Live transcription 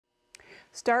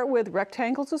Start with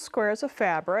rectangles or squares of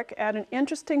fabric, add an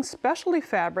interesting specialty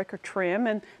fabric or trim,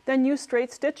 and then use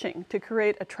straight stitching to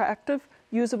create attractive,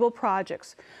 usable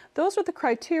projects. Those are the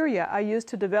criteria I used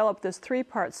to develop this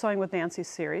 3-part Sewing with Nancy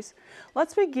series.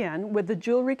 Let's begin with the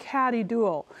Jewelry Caddy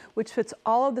Duo, which fits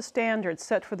all of the standards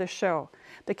set for the show.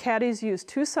 The caddies use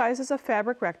 2 sizes of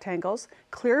fabric rectangles,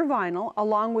 clear vinyl,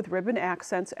 along with ribbon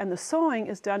accents, and the sewing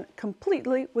is done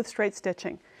completely with straight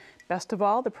stitching. Best of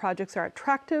all, the projects are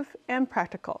attractive and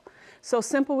practical. So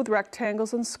simple with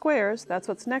rectangles and squares, that's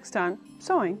what's next on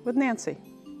Sewing with Nancy.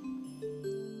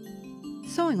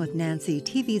 Sewing with Nancy,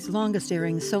 TV's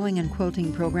longest-airing sewing and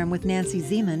quilting program with Nancy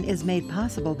Zeman, is made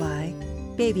possible by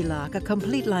Baby Lock, a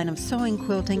complete line of sewing,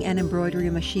 quilting, and embroidery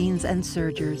machines and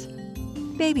sergers.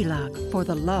 Baby Lock, for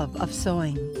the love of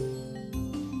sewing.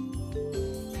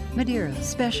 Madeira,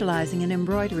 specializing in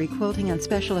embroidery, quilting, and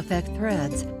special effect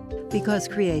threads, because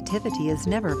creativity is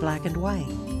never black and white.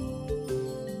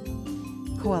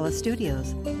 Koala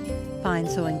Studios, fine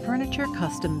sewing furniture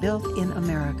custom built in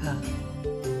America.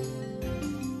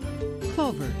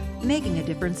 Clover, making a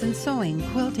difference in sewing,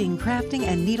 quilting, crafting,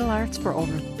 and needle arts for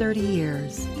over 30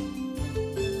 years.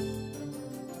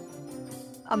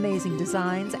 Amazing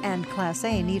designs and Class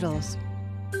A needles.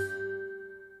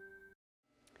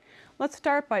 Let's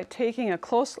start by taking a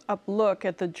close-up look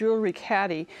at the Jewelry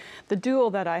Caddy, the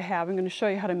duo that I have. I'm going to show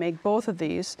you how to make both of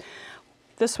these.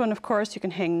 This one, of course, you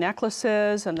can hang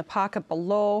necklaces, and the pocket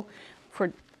below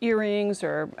for earrings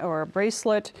or a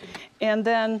bracelet. And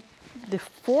then the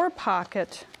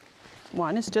 4-pocket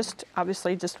one is just,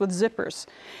 obviously, just with zippers.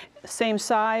 Same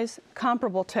size,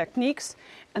 comparable techniques.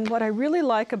 And what I really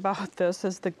like about this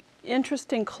is the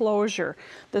interesting closure,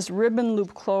 this ribbon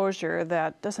loop closure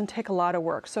that doesn't take a lot of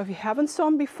work. So if you haven't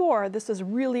sewn before, this is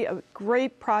really a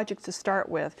great project to start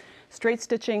with. Straight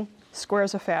stitching,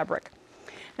 squares of fabric.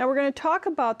 Now we're going to talk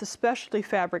about the specialty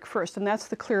fabric first, and that's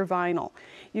the clear vinyl.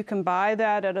 You can buy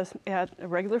that at a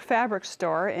regular fabric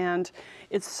store, and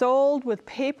it's sold with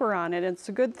paper on it. It's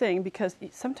a good thing because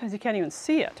sometimes you can't even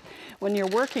see it when you're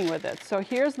working with it. So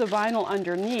here's the vinyl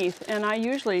underneath, and I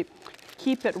usually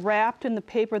keep it wrapped in the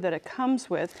paper that it comes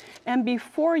with. And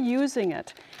before using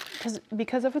it,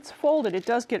 because if it's folded, it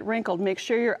does get wrinkled, make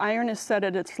sure your iron is set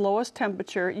at its lowest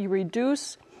temperature. You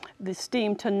reduce the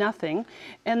steam to nothing,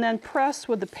 and then press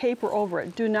with the paper over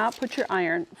it. Do not put your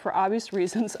iron, for obvious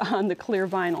reasons, on the clear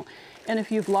vinyl. And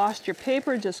if you've lost your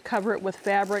paper, just cover it with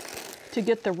fabric to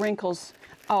get the wrinkles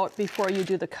out before you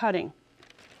do the cutting.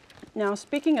 Now,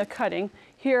 speaking of cutting,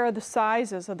 here are the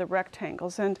sizes of the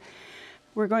rectangles, and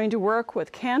we're going to work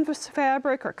with canvas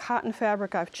fabric or cotton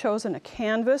fabric. I've chosen a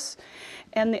canvas,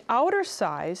 and the outer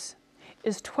size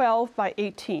is 12 by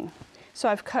 18. So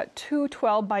I've cut 2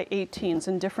 12 by 18s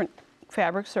in different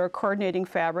fabrics or coordinating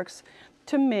fabrics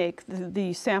to make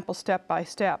the sample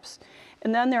step-by-steps.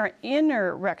 And then there are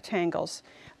inner rectangles.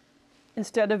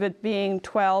 Instead of it being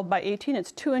 12 by 18,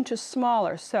 it's 2 inches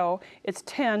smaller, so it's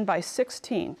 10 by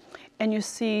 16. And you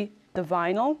see the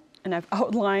vinyl, and I've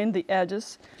outlined the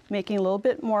edges, making a little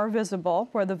bit more visible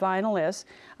where the vinyl is.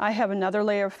 I have another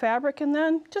layer of fabric, and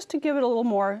then just to give it a little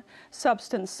more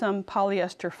substance, some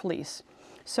polyester fleece.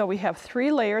 So we have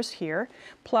 3 layers here,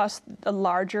 plus the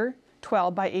larger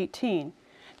 12 by 18.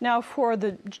 Now for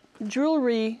the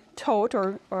jewelry tote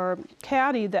or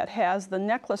caddy that has the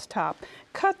necklace top,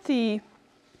 cut the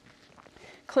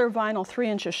clear vinyl 3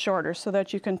 inches shorter so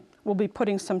that we'll be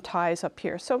putting some ties up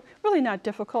here. So really not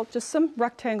difficult, just some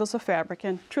rectangles of fabric,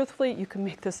 and truthfully, you can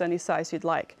make this any size you'd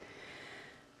like.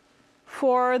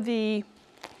 For the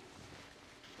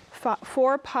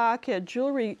 4-pocket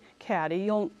jewelry caddy,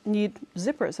 you'll need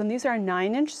zippers, and these are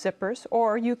 9-inch zippers,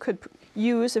 or you could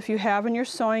use, if you have in your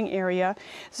sewing area,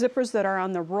 zippers that are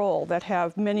on the roll that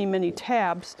have many, many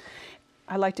tabs.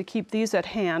 I like to keep these at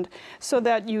hand so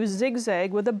that you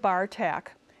zigzag with a bar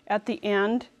tack at the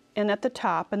end and at the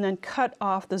top, and then cut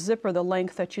off the zipper the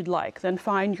length that you'd like. Then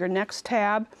find your next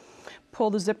tab,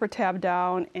 pull the zipper tab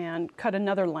down, and cut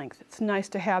another length. It's nice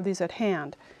to have these at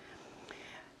hand.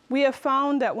 We have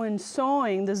found that when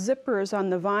sewing the zippers on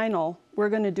the vinyl, we're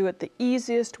going to do it the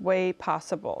easiest way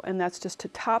possible, and that's just to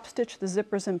top stitch the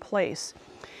zippers in place.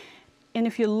 And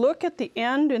if you look at the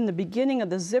end and the beginning of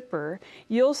the zipper,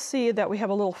 you'll see that we have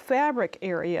a little fabric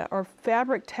area or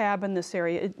fabric tab in this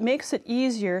area. It makes it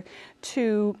easier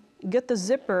to get the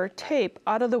zipper tape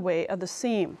out of the way of the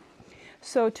seam.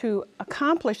 So to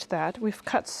accomplish that, we've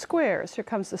cut squares. Here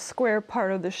comes the square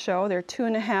part of the show. They're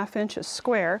 2.5 inches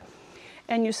square.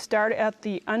 And you start at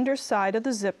the underside of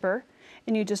the zipper,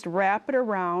 and you just wrap it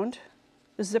around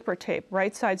the zipper tape,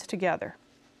 right sides together.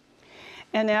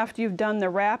 And after you've done the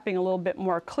wrapping a little bit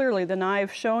more clearly than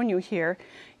I've shown you here,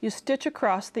 you stitch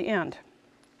across the end.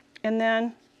 And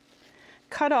then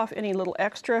cut off any little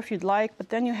extra if you'd like, but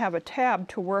then you have a tab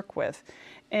to work with.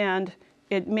 And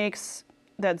it makes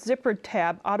that zippered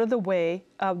tab out of the way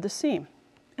of the seam.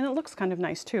 And it looks kind of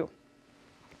nice too.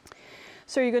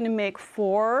 So you're going to make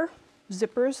 4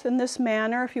 zippers in this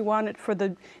manner. If you want it for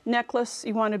the necklace,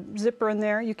 you want a zipper in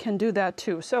there, you can do that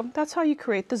too. So that's how you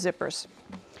create the zippers.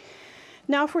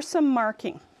 Now for some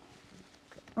marking.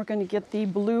 We're going to get the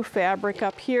blue fabric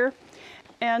up here,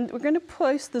 and we're going to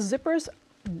place the zippers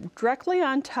directly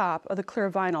on top of the clear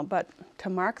vinyl. But to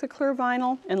mark the clear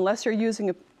vinyl, unless you're using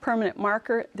a permanent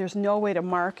marker, there's no way to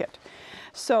mark it.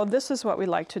 So this is what we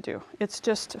like to do. It's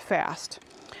just fast.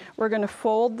 We're going to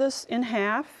fold this in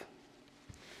half,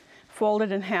 fold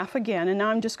it in half again, and now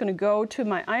I'm just going to go to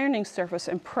my ironing surface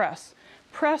and press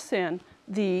in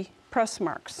the press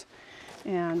marks.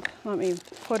 And let me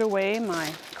put away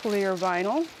my clear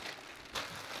vinyl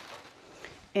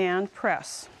and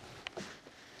press.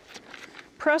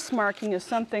 Press marking is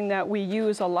something that we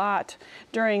use a lot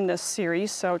during this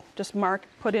series, so just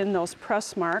put in those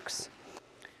press marks.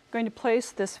 I'm going to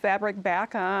place this fabric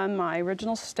back on my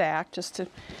original stack just to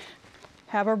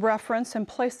have a reference and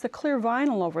place the clear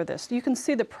vinyl over this. You can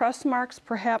see the press marks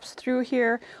perhaps through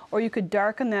here, or you could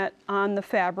darken that on the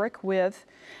fabric with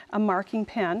a marking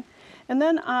pen. And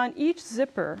then on each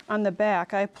zipper on the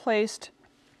back, I placed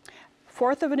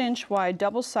 1/4 of an inch wide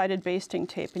double-sided basting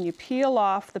tape, and you peel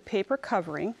off the paper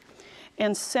covering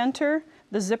and center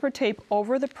the zipper tape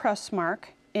over the press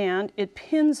mark, and it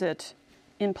pins it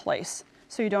in place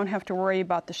so you don't have to worry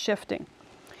about the shifting.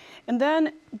 And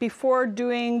then before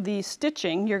doing the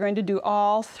stitching, you're going to do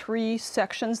all 3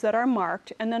 sections that are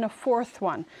marked, and then a 4th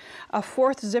one. A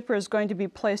 4th zipper is going to be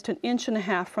placed 1.5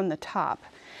 inches from the top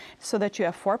so that you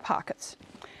have 4 pockets.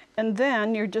 And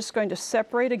then you're just going to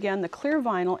separate again the clear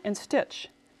vinyl and stitch.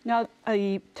 Now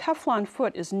a Teflon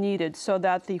foot is needed so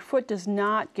that the foot does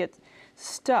not get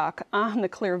stuck on the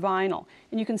clear vinyl.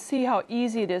 And you can see how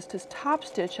easy it is to top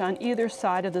stitch on either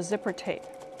side of the zipper tape.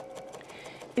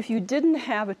 If you didn't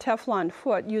have a Teflon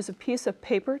foot, use a piece of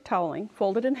paper toweling,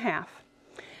 fold it in half.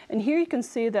 And here you can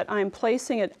see that I'm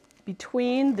placing it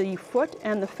between the foot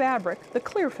and the fabric, the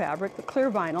clear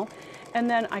vinyl, and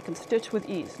then I can stitch with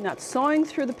ease, not sewing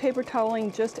through the paper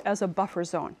toweling, just as a buffer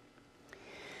zone.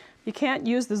 You can't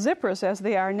use the zippers as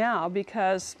they are now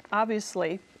because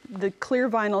obviously the clear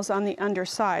vinyl is on the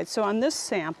underside. So on this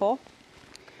sample,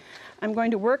 I'm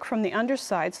going to work from the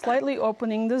underside, slightly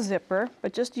opening the zipper,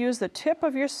 but just use the tip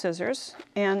of your scissors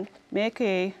and make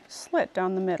a slit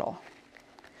down the middle.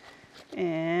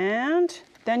 And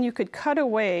then you could cut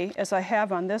away, as I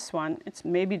have on this one. It's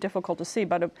maybe difficult to see,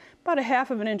 but about 1/2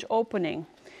 of an inch opening.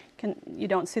 You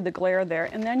don't see the glare there.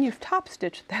 And then you've top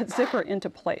stitched that zipper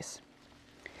into place.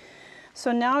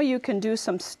 So now you can do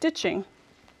some stitching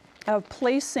of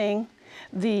placing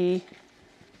the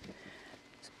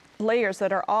layers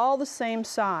that are all the same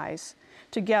size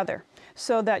together,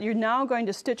 so that you're now going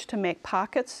to stitch to make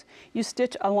pockets. You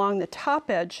stitch along the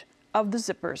top edge of the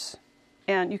zippers,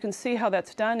 and you can see how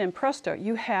that's done, and presto,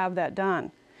 you have that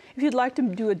done. If you'd like to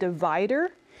do a divider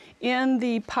in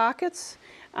the pockets,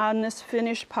 on this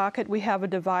finished pocket we have a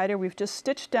divider. We've just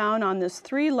stitched down on this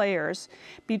 3 layers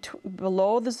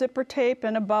below the zipper tape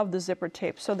and above the zipper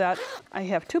tape, so that I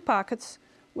have 2 pockets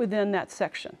within that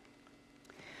section.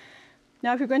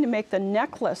 Now if you're going to make the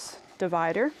necklace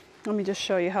divider, let me just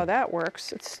show you how that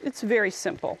works. It's very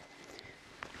simple.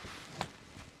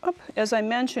 As I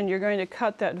mentioned, you're going to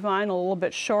cut that vinyl a little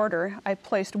bit shorter. I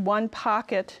placed 1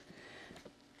 pocket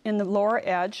in the lower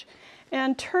edge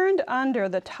and turned under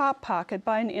the top pocket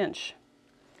by 1 inch.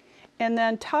 And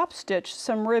then top stitch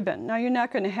some ribbon. Now you're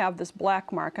not going to have this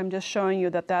black mark. I'm just showing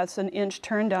you that that's 1 inch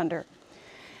turned under.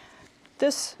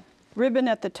 This ribbon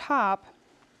at the top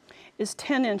is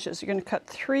 10 inches. You're going to cut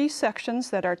 3 sections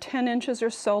that are 10 inches or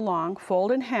so long,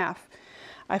 fold in half.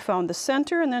 I found the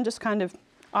center and then just kind of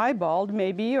eyeballed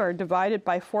maybe, or divided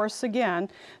by force again,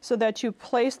 so that you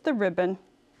place the ribbon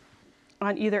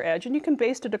on either edge, and you can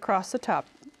baste it across the top.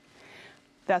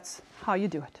 That's how you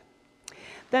do it.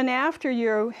 Then after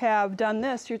you have done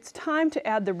this, it's time to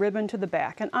add the ribbon to the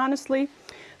back. And honestly,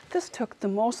 this took the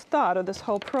most thought of this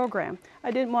whole program.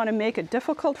 I didn't want to make it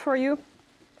difficult for you.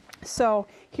 So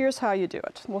here's how you do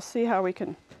it. We'll see how we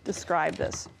can describe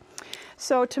this.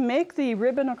 So to make the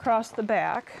ribbon across the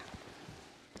back,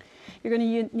 you're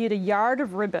going to need 1 yard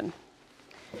of ribbon.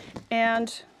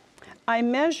 And I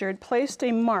placed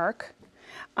a mark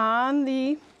on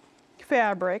the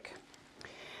fabric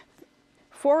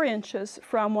 4 inches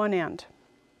from one end.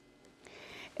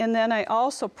 And then I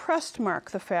also pressed mark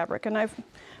the fabric, and I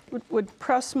would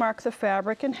press mark the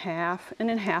fabric in half and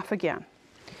in half again.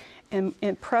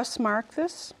 And press mark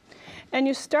this. And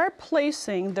you start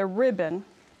placing the ribbon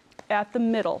at the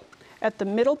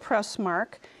middle press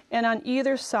mark and on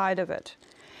either side of it.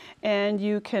 And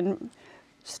you can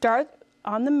start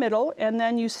on the middle, and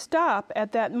then you stop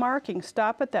at that marking,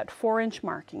 stop at that 4-inch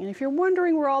marking. And if you're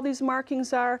wondering where all these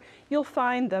markings are, you'll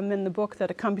find them in the book that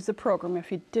accompanies the program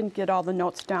if you didn't get all the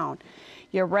notes down.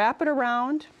 You wrap it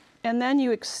around, and then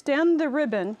you extend the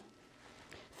ribbon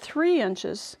 3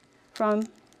 inches from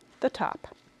the top.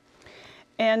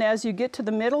 And as you get to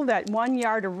the middle, that 1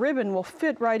 yard of ribbon will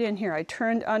fit right in here. I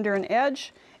turned under an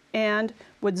edge and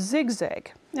would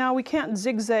zigzag. Now we can't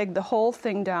zigzag the whole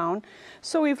thing down,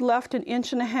 so we've left 1.5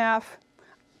 inches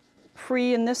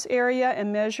free in this area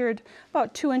and measured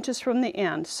about 2 inches from the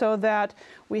end so that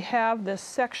we have this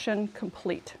section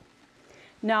complete.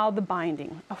 Now the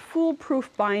binding, a foolproof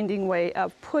binding way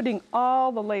of putting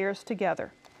all the layers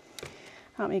together.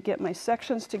 Let me get my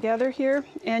sections together here,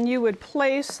 and you would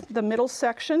place the middle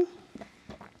section,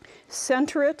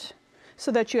 center it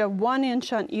so that you have 1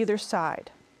 inch on either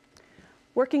side.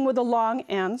 Working with the long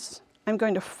ends, I'm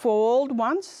going to fold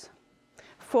once,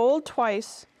 fold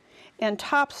twice, and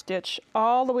top stitch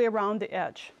all the way around the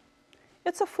edge.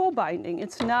 It's a full binding.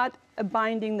 It's not a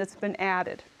binding that's been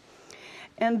added.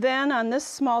 And then on this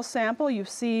small sample, you've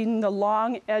seen the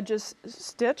long edges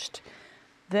stitched.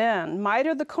 Then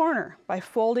miter the corner by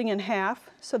folding in half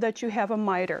so that you have a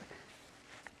miter.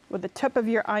 With the tip of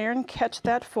your iron, catch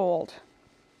that fold.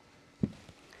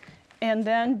 And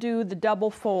then do the double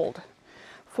fold.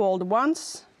 Fold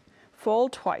once,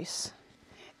 fold twice.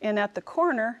 And at the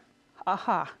corner,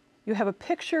 aha, you have a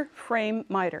picture frame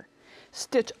miter.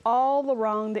 Stitch all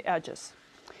around the edges.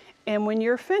 And when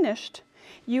you're finished,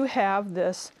 you have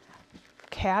this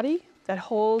caddy that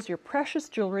holds your precious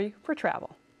jewelry for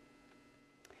travel.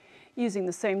 Using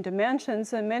the same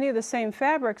dimensions and many of the same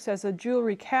fabrics as a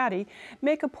jewelry caddy,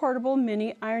 make a portable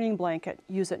mini ironing blanket.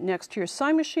 Use it next to your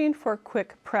sewing machine for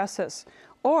quick presses.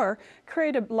 Or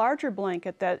create a larger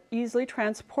blanket that easily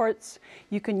transports.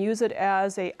 You can use it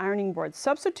as an ironing board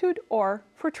substitute or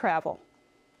for travel.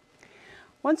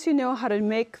 Once you know how to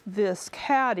make this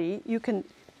caddy, you can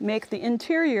make the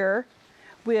interior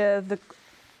with the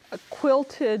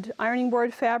quilted ironing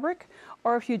board fabric,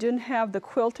 or if you didn't have the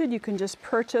quilted, you can just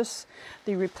purchase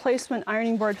the replacement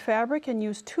ironing board fabric and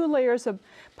use 2 layers of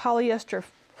polyester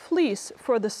fleece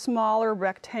for the smaller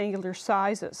rectangular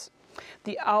sizes.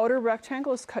 The outer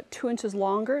rectangle is cut 2 inches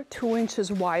longer, 2 inches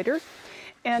wider,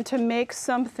 and to make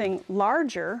something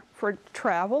larger for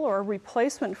travel or a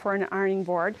replacement for an ironing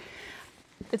board,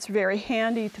 it's very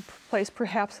handy to place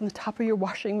perhaps on the top of your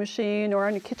washing machine or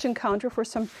on a kitchen counter for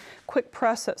some quick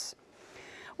presses.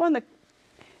 One of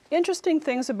the interesting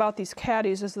things about these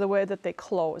caddies is the way that they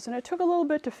close, and it took a little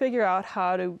bit to figure out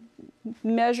how to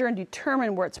measure and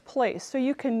determine where it's placed. So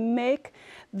you can make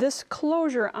this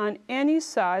closure on any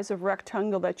size of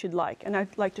rectangle that you'd like, and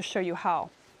I'd like to show you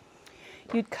how.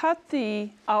 You'd cut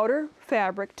the outer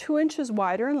fabric 2 inches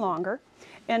wider and longer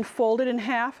and fold it in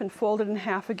half and fold it in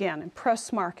half again and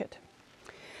press mark it.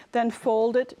 Then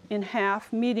fold it in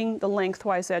half, meeting the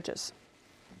lengthwise edges.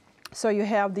 So you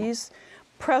have these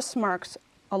press marks,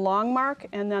 a long mark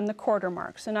and then the quarter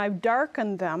marks, and I've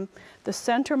darkened them, the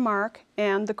center mark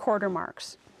and the quarter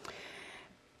marks.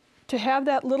 To have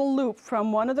that little loop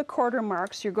from one of the quarter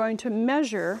marks, you're going to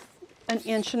measure 1.5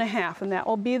 inches, and that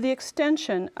will be the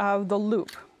extension of the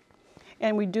loop.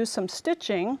 And we do some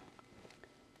stitching,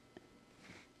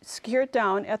 secure it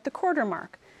down at the quarter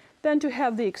mark. Then to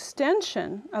have the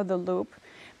extension of the loop,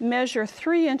 measure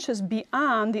 3 inches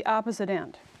beyond the opposite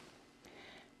end.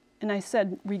 And I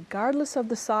said, regardless of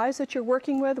the size that you're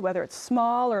working with, whether it's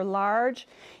small or large,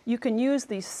 you can use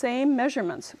these same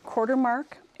measurements. Quarter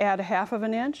mark, add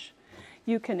 1/2 inch.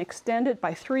 You can extend it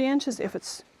by 3 inches if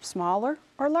it's smaller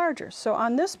or larger. So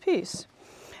on this piece,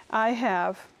 I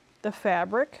have the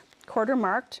fabric quarter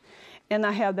marked, and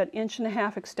I have that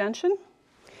 1.5 inch extension.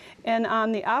 And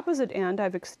on the opposite end,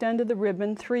 I've extended the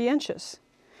ribbon 3 inches.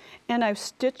 And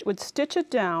would stitch it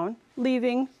down,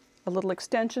 leaving a little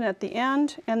extension at the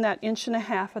end and that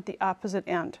 1.5 inches at the opposite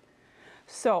end.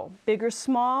 So big or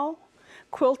small,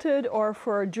 quilted or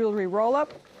for a jewelry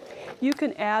roll-up, you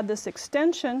can add this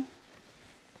extension,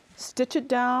 stitch it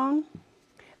down,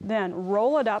 then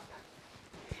roll it up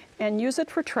and use it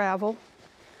for travel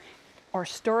or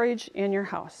storage in your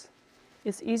house.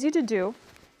 It's easy to do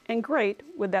and great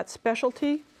with that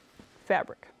specialty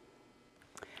fabric.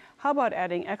 How about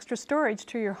adding extra storage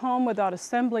to your home without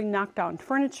assembling knockdown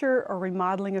furniture or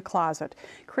remodeling a closet?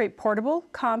 Create portable,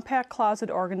 compact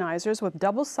closet organizers with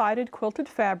double-sided quilted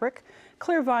fabric,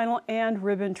 clear vinyl, and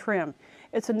ribbon trim.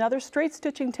 It's another straight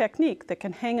stitching technique that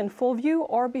can hang in full view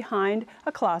or behind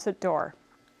a closet door.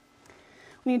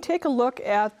 When you take a look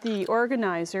at the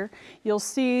organizer, you'll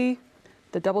see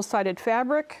the double-sided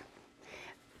fabric,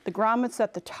 the grommets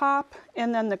at the top,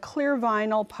 and then the clear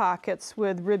vinyl pockets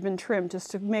with ribbon trim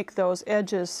just to make those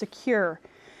edges secure.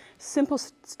 Simple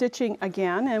stitching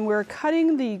again, and we're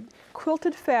cutting the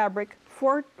quilted fabric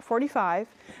 45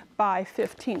 by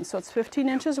 15, so it's 15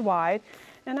 inches wide,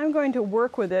 and I'm going to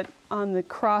work with it on the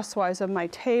crosswise of my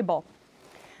table.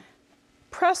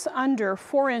 Press under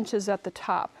 4 inches at the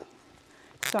top.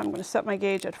 So I'm going to set my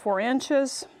gauge at 4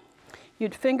 inches.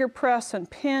 You'd finger press and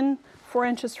pin 4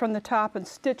 inches from the top and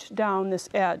stitch down this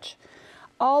edge.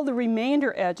 All the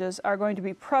remainder edges are going to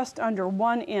be pressed under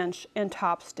 1 inch and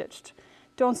top stitched.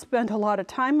 Don't spend a lot of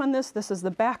time on this. This is the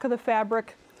back of the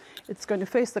fabric. It's going to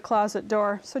face the closet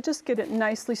door, so just get it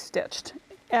nicely stitched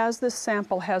as this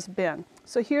sample has been.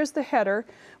 So here's the header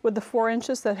with the 4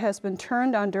 inches that has been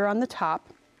turned under on the top.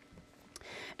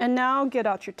 And now get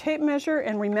out your tape measure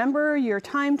and remember your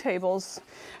timetables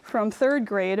from 3rd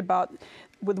grade about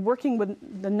with working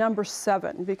with the number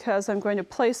 7, because I'm going to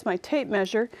place my tape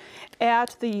measure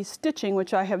at the stitching,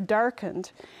 which I have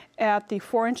darkened, at the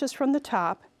 4 inches from the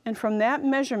top, and from that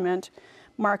measurement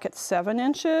mark it 7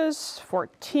 inches,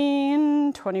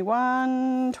 14,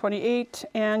 21, 28,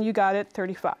 and you got it,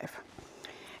 35.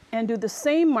 And do the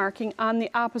same marking on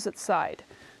the opposite side.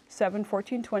 7,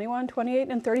 14, 21, 28,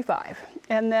 and 35.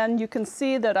 And then you can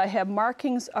see that I have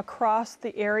markings across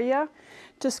the area,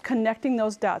 just connecting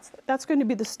those dots. That's going to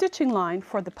be the stitching line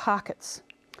for the pockets.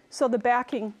 So the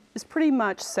backing is pretty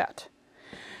much set.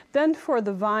 Then for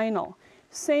the vinyl,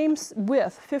 same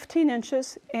width, 15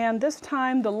 inches, and this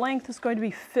time the length is going to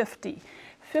be 50.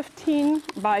 15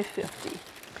 by 50.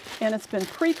 And it's been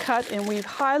pre-cut, and we've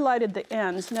highlighted the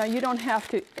ends. Now you don't have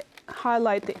to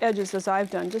highlight the edges as I've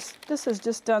done. This is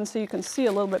just done so you can see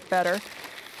a little bit better.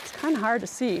 It's kind of hard to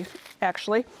see,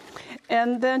 actually.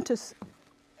 And then to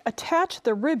attach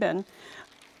the ribbon,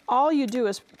 all you do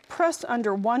is press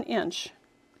under 1 inch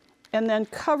and then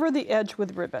cover the edge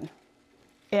with ribbon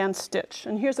and stitch.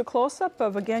 And here's a close-up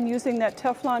of, again, using that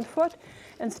Teflon foot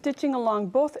and stitching along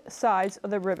both sides of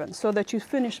the ribbon so that you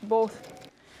finish both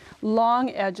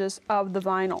long edges of the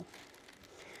vinyl.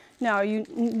 Now you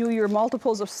knew your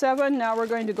multiples of 7, now we're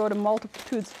going to go to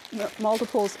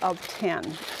multiples of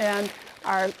 10. And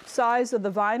our size of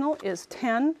the vinyl is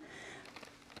 10.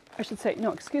 I should say,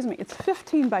 no, excuse me, it's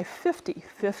 15 by 50.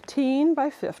 15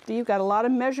 by 50. You've got a lot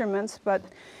of measurements, but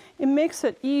it makes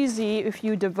it easy if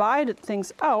you divide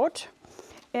things out.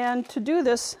 And to do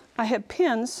this, I have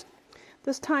pins.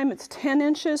 This time it's 10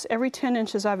 inches. Every 10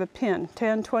 inches I have a pin.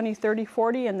 10, 20, 30,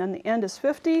 40, and then the end is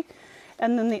 50.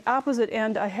 And then the opposite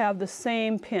end, I have the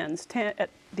same pins. 10,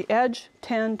 at the edge,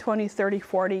 10, 20, 30,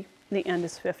 40, the end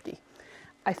is 50.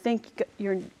 I think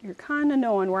you're kind of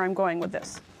knowing where I'm going with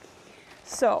this.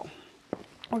 So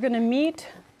we're going to meet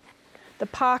the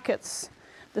pockets,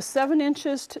 the 7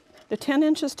 inches, the 10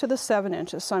 inches to the 7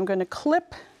 inches. So I'm going to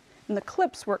clip, and the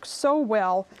clips work so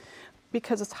well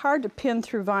because it's hard to pin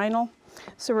through vinyl.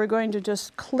 So we're going to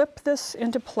just clip this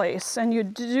into place, and you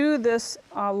do this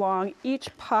along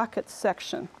each pocket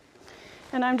section.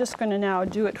 And I'm just going to now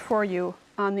do it for you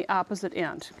on the opposite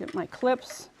end. Get my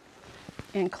clips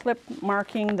and clip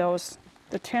marking those,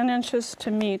 the 10 inches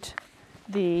to meet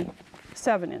the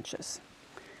 7 inches.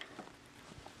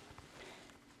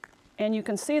 And you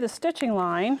can see the stitching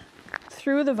line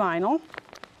through the vinyl.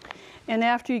 And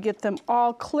after you get them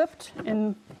all clipped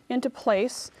into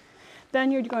place, then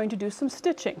you're going to do some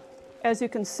stitching. As you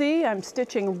can see, I'm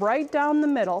stitching right down the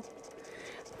middle,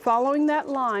 following that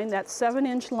line, that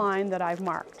 7-inch line that I've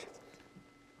marked.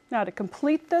 Now to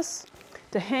complete this,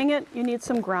 to hang it, you need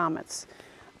some grommets.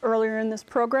 Earlier in this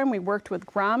program, we worked with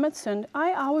grommets, and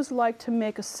I always like to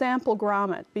make a sample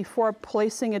grommet before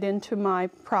placing it into my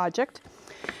project.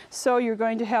 So you're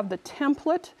going to have the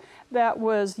template that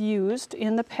was used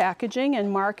in the packaging and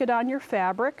mark it on your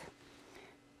fabric.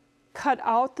 Cut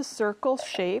out the circle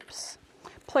shapes,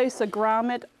 place a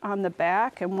grommet on the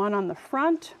back and one on the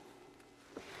front.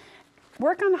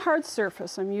 Work on a hard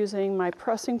surface. I'm using my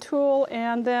pressing tool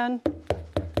and then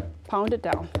pound it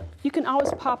down. You can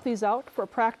always pop these out for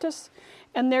practice,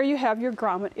 and there you have your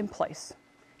grommet in place.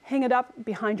 Hang it up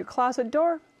behind your closet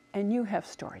door and you have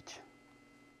storage.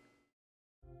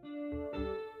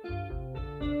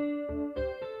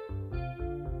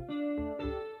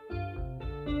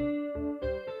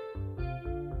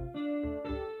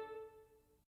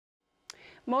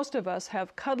 Most of us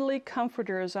have cuddly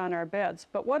comforters on our beds,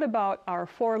 but what about our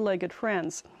four-legged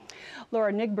friends?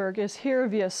 Laura Nigberg is here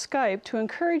via Skype to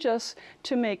encourage us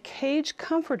to make cage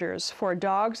comforters for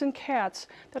dogs and cats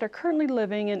that are currently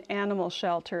living in animal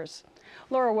shelters.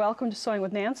 Laura, welcome to Sewing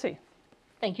with Nancy.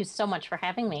 Thank you so much for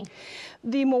having me.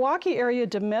 The Milwaukee Area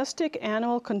Domestic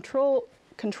Animal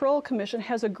Control Commission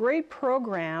has a great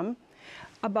program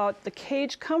about the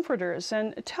cage comforters,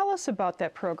 and tell us about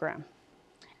that program.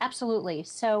 Absolutely.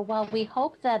 So while we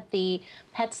hope that the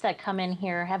pets that come in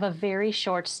here have a very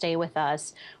short stay with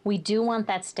us, we do want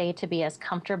that stay to be as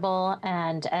comfortable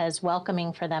and as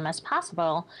welcoming for them as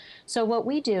possible. So what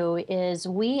we do is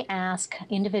we ask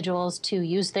individuals to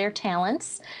use their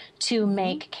talents to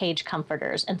make cage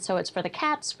comforters. And so it's for the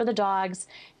cats, for the dogs,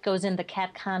 goes in the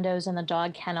cat condos and the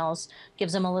dog kennels,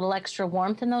 gives them a little extra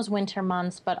warmth in those winter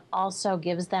months, but also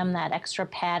gives them that extra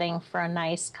padding for a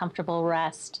nice, comfortable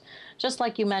rest. Just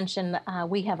like you mentioned,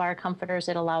 we have our comforters.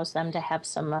 It allows them to have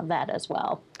some of that as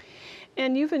well.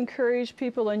 And you've encouraged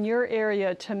people in your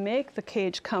area to make the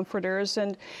cage comforters.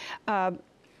 And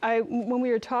when we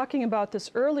were talking about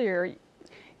this earlier,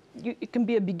 it can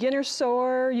be a beginner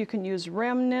sewer, you can use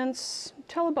remnants.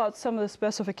 Tell about some of the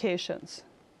specifications.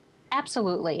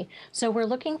 Absolutely. So we're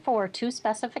looking for two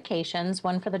specifications,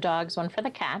 one for the dogs, one for the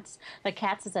cats. The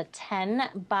cats is a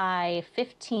 10 by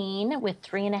 15 with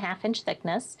 3.5-inch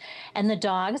thickness, and the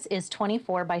dogs is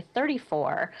 24 by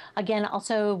 34, again,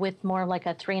 also with more like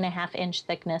a 3.5-inch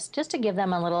thickness, just to give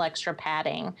them a little extra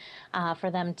padding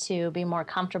for them to be more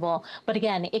comfortable. But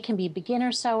again, it can be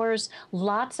beginner sewers.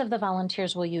 Lots of the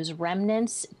volunteers will use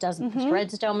remnants.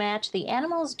 Threads don't match. The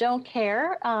animals don't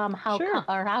care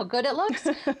how good it looks.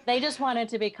 They just want it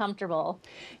to be comfortable.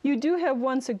 You do have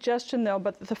one suggestion though,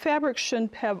 but the fabric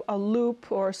shouldn't have a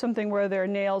loop or something where their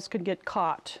nails could get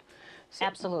caught. So.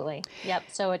 Absolutely. Yep.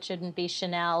 So it shouldn't be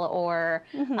Chanel or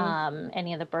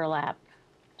any of the burlap.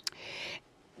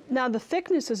 Now the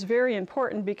thickness is very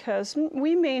important because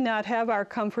we may not have our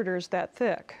comforters that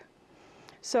thick.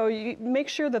 So you make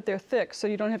sure that they're thick so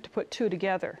you don't have to put two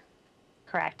together.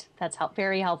 Correct. That's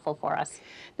very helpful for us.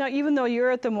 Now, even though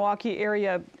you're at the Milwaukee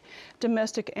Area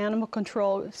Domestic Animal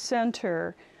Control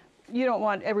Center, you don't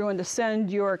want everyone to send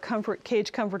your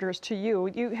cage comforters to you.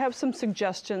 You have some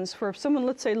suggestions for someone,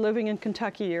 let's say, living in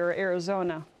Kentucky or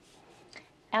Arizona.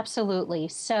 Absolutely.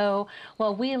 So,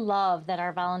 well, we love that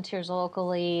our volunteers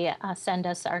locally send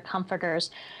us our comforters.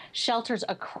 Shelters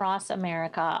across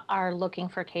America are looking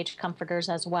for cage comforters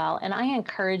as well. And I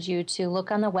encourage you to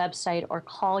look on the website or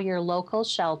call your local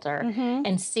shelter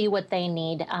and see what they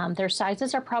need. Their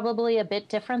sizes are probably a bit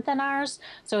different than ours,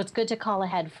 so it's good to call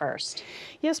ahead first.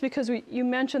 Yes, because you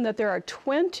mentioned that there are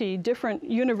 20 different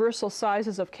universal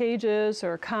sizes of cages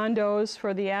or condos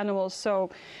for the animals. So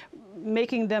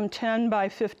making them 10 by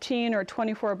 15 or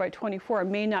 24 by 24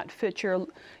 may not fit your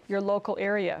local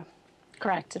area.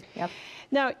 Correct. Yep.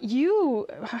 Now, you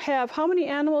have how many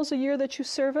animals a year that you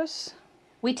service?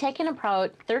 We take in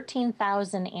about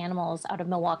 13,000 animals out of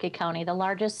Milwaukee County, the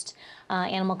largest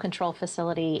animal control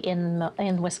facility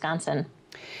in Wisconsin.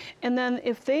 And then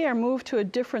if they are moved to a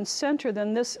different center,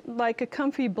 then this, like a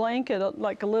comfy blanket,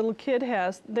 like a little kid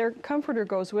has, their comforter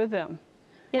goes with them.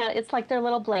 Yeah, it's like their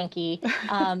little blankie,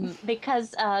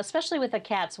 because especially with the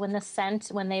cats, when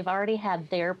they've already had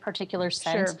their particular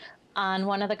scent on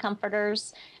one of the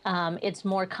comforters, it's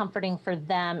more comforting for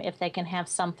them if they can have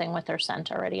something with their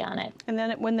scent already on it. And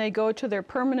then when they go to their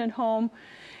permanent home,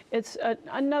 it's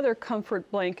another comfort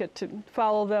blanket to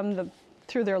follow them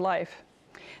through their life.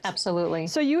 Absolutely.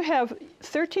 So you have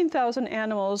 13,000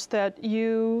 animals that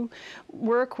you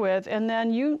work with, and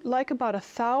then you like about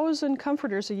 1,000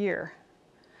 comforters a year.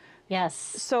 Yes.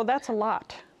 So that's a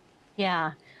lot.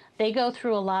 Yeah. They go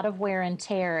through a lot of wear and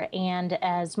tear, and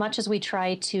as much as we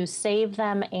try to save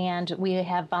them, and we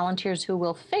have volunteers who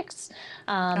will fix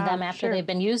them after they've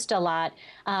been used a lot,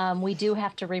 we do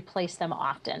have to replace them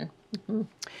often.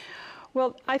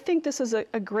 Well, I think this is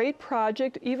a great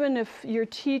project, even if you're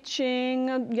teaching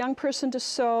a young person to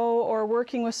sew or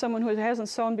working with someone who hasn't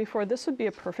sewn before. This would be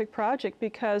a perfect project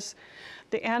because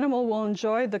the animal will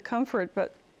enjoy the comfort,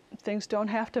 but things don't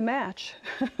have to match.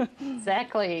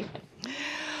 Exactly.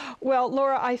 Well,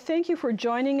 Laura, I thank you for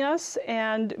joining us,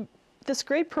 and this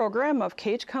great program of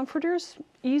cage comforters,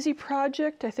 easy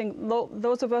project. I think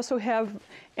those of us who have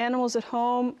animals at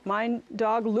home, my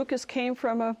dog Lucas came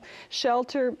from a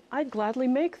shelter, I'd gladly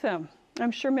make them. I'm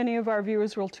sure many of our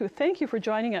viewers will too. Thank you for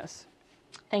joining us.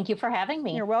 Thank you for having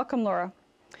me. You're welcome, Laura.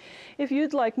 If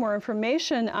you'd like more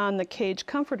information on the cage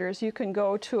comforters, you can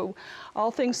go to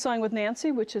All Things Sewing with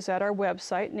Nancy, which is at our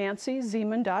website,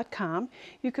 nancyzeman.com.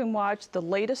 You can watch the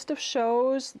latest of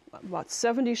shows. About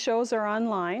 70 shows are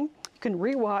online. You can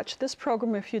rewatch this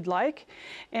program if you'd like,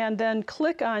 and then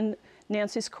click on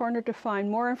Nancy's Corner to find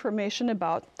more information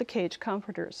about the cage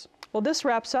comforters. Well, this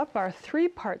wraps up our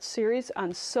 3-part series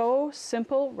on Sew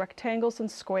Simple Rectangles and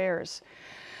Squares.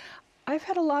 I've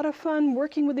had a lot of fun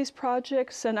working with these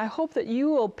projects, and I hope that you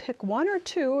will pick 1 or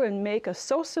 2 and make a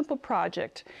Sew Simple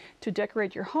project to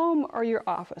decorate your home or your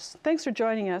office. Thanks for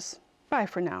joining us. Bye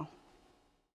for now.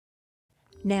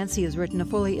 Nancy has written a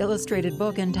fully illustrated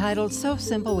book entitled So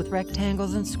Simple with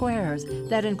Rectangles and Squares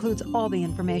that includes all the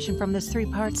information from this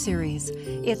 3-part series.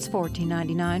 It's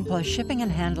 $14.99 plus shipping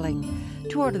and handling.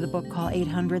 To order the book, call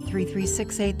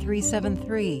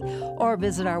 800-336-8373 or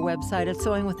visit our website at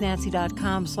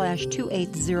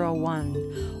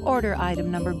sewingwithnancy.com/2801. Order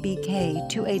item number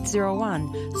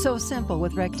BK2801, So Simple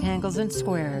with Rectangles and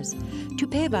Squares. To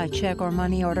pay by check or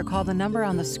money order, call the number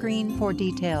on the screen for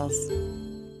details.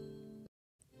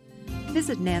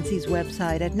 Visit Nancy's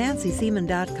website at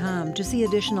nancyzeman.com to see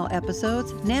additional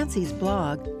episodes, Nancy's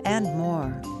blog, and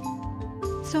more.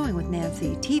 Sewing with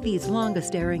Nancy, TV's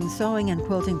longest-airing sewing and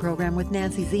quilting program with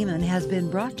Nancy Zeman, has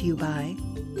been brought to you by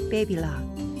Baby Lock,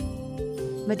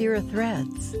 Madeira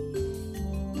Threads,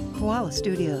 Koala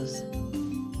Studios,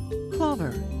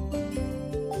 Clover,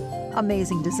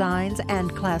 Amazing Designs,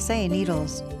 and Class A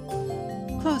Needles.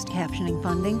 Closed captioning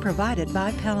funding provided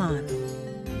by Pellon.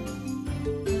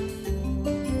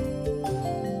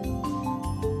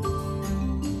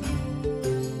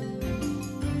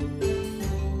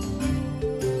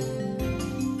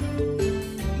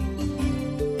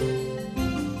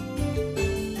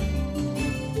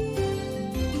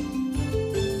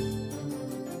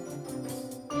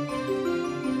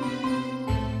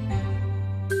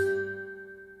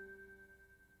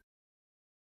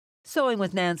 Sewing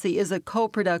with Nancy is a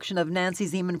co-production of Nancy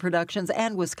Zeman Productions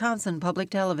and Wisconsin Public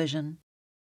Television.